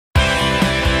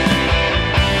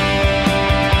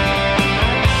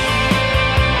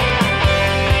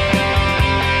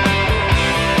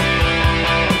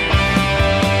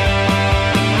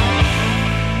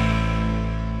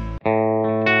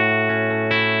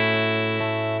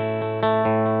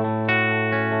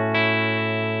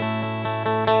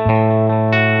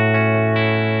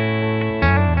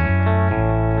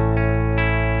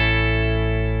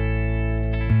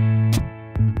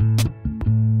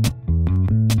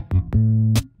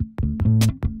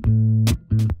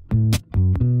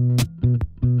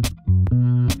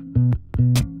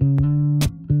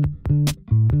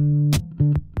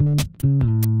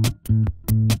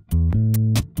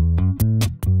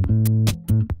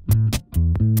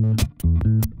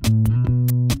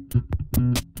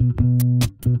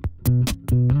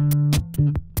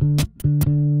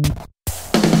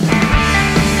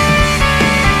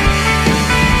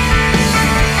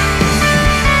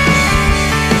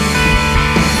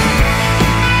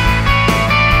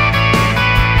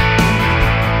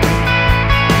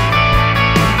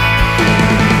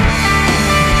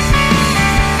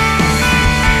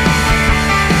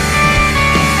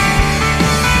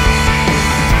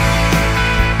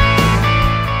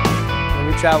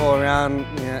travel around,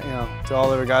 to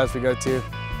all the regattas we go to.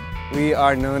 We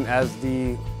are known as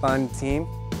the fun team.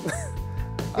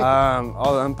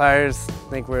 All the umpires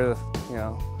think we're,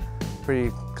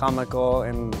 pretty comical,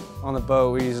 and on the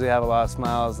boat we usually have a lot of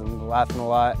smiles and laughing a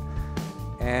lot,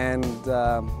 and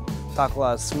talk a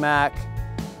lot of smack,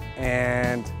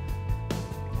 and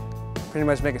pretty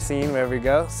much make a scene wherever we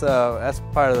go. So that's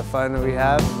part of the fun that we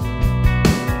have.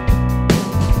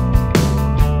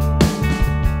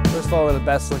 First of all, we're the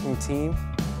best looking team,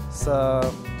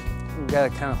 so we've got to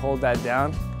kind of hold that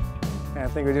down. And I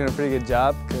think we're doing a pretty good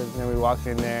job, because we walked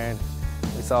in there and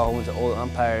we saw a whole bunch of old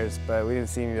umpires, but we didn't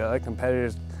see any other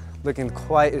competitors looking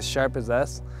quite as sharp as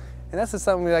us. And that's just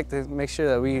something we like to make sure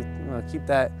that we keep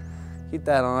that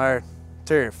on our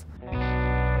turf.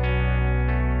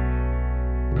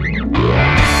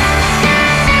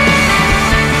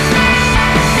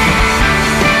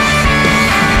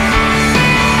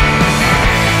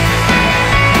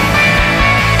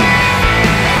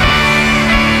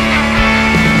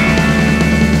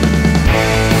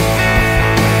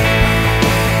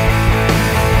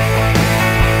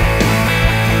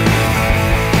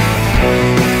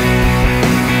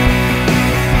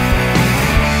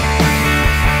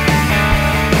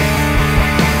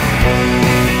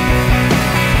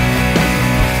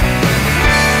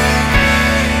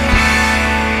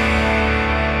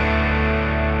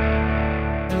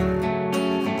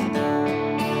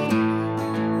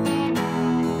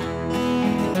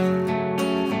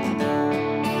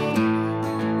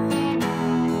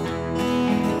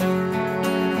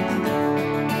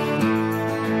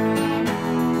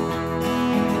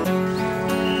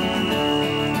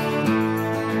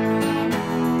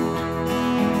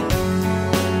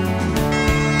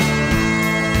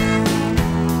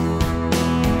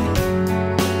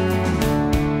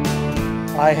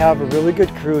 I have a really good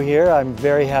crew here. I'm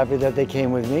very happy that they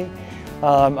came with me.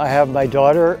 I have my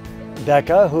daughter,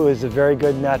 Becca, who is a very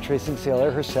good match racing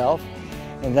sailor herself.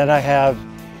 And then I have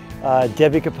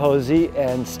Debbie Capozzi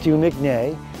and Stu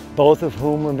McNay, both of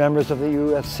whom were members of the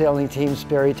U.S. sailing team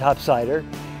Sperry Topsider.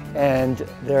 And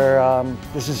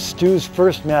this is Stu's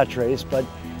first match race, but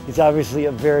he's obviously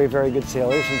a very, very good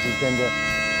sailor since he's been to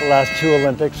the last 2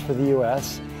 Olympics for the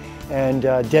U.S. And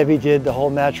Debbie did the whole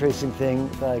match racing thing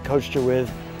that I coached her with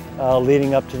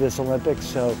leading up to this Olympics,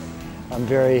 so I'm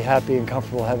very happy and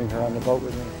comfortable having her on the boat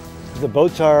with me. The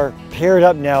boats are paired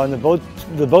up now, and the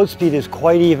boat speed is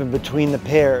quite even between the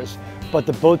pairs, but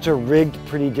the boats are rigged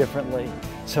pretty differently.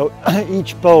 So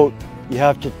each boat, you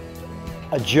have to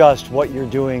adjust what you're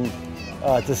doing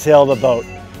to sail the boat.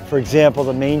 For example,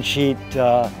 the main sheet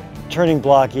turning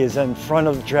block is in front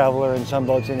of the traveler in some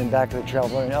boats and in back of the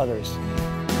traveler in others.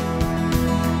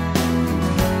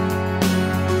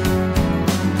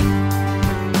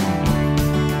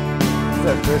 This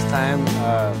is our first time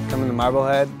coming to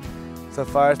Marblehead. So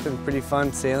far it's been pretty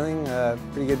fun sailing,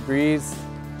 pretty good breeze.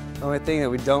 The only thing that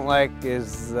we don't like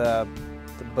is the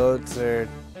boats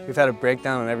we've had a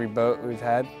breakdown on every boat we've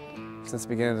had since the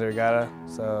beginning of the regatta,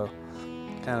 so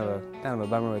kind of a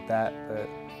bummer with that. But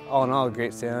all in all,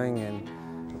 great sailing, and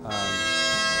yeah,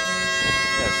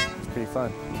 it's pretty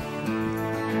fun.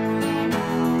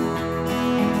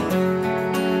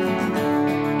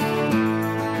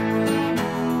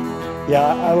 Yeah,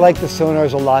 I like the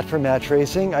sonars a lot for match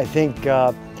racing. I think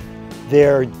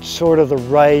they're sort of the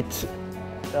right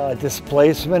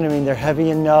displacement. I mean, they're heavy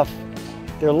enough,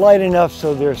 they're light enough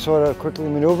so they're sort of quickly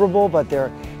maneuverable, but they're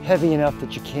heavy enough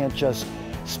that you can't just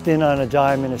spin on a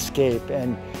dime and escape.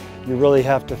 And you really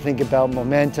have to think about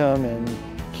momentum and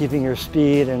keeping your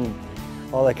speed and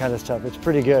all that kind of stuff. It's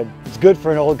pretty good. It's good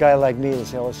for an old guy like me to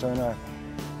sail a sonar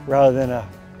rather than a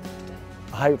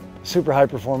super high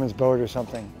performance boat or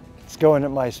something. It's going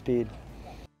at my speed.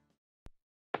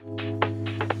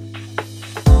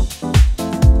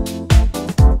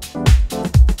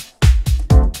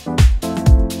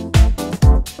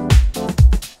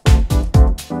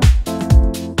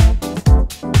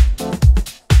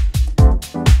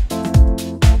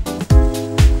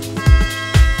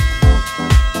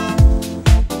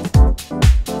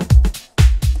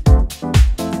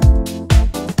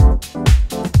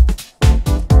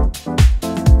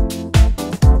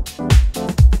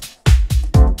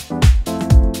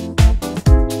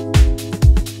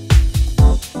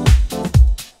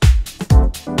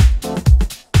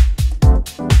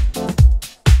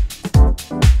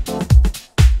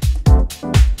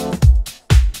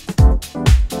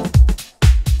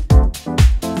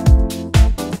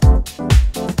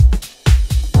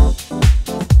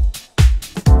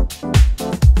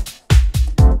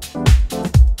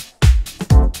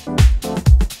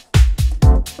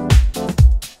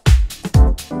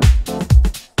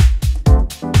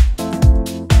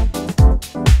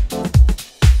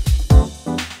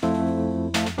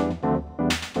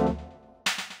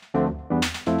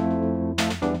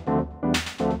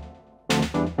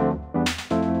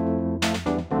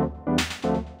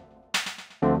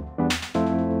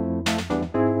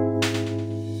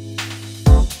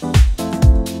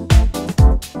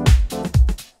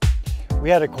 We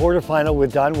had a quarterfinal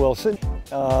with Don Wilson.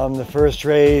 The first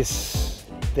race,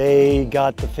 they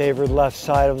got the favored left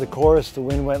side of the course. The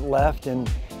wind went left and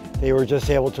they were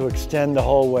just able to extend the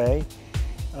whole way.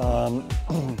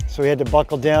 So we had to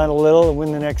buckle down a little and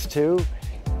win the next two,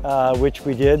 which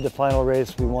we did. The final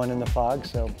race we won in the fog,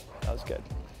 so that was good.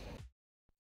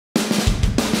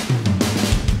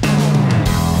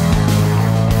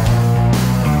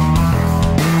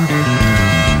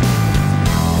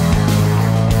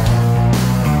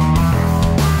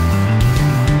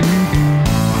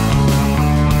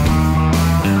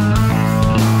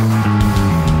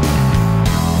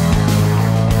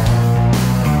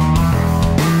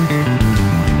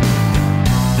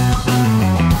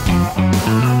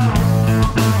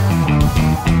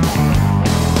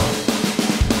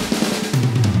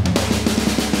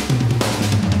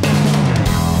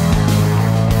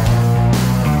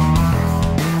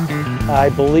 I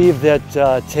believe that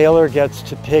Taylor gets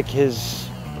to pick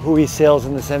who he sails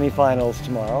in the semifinals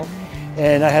tomorrow.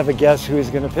 And I have a guess who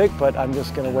he's going to pick, but I'm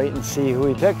just going to wait and see who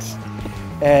he picks.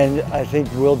 And I think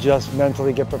we'll just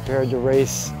mentally get prepared to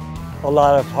race a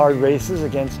lot of hard races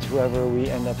against whoever we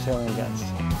end up sailing against.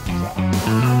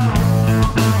 So.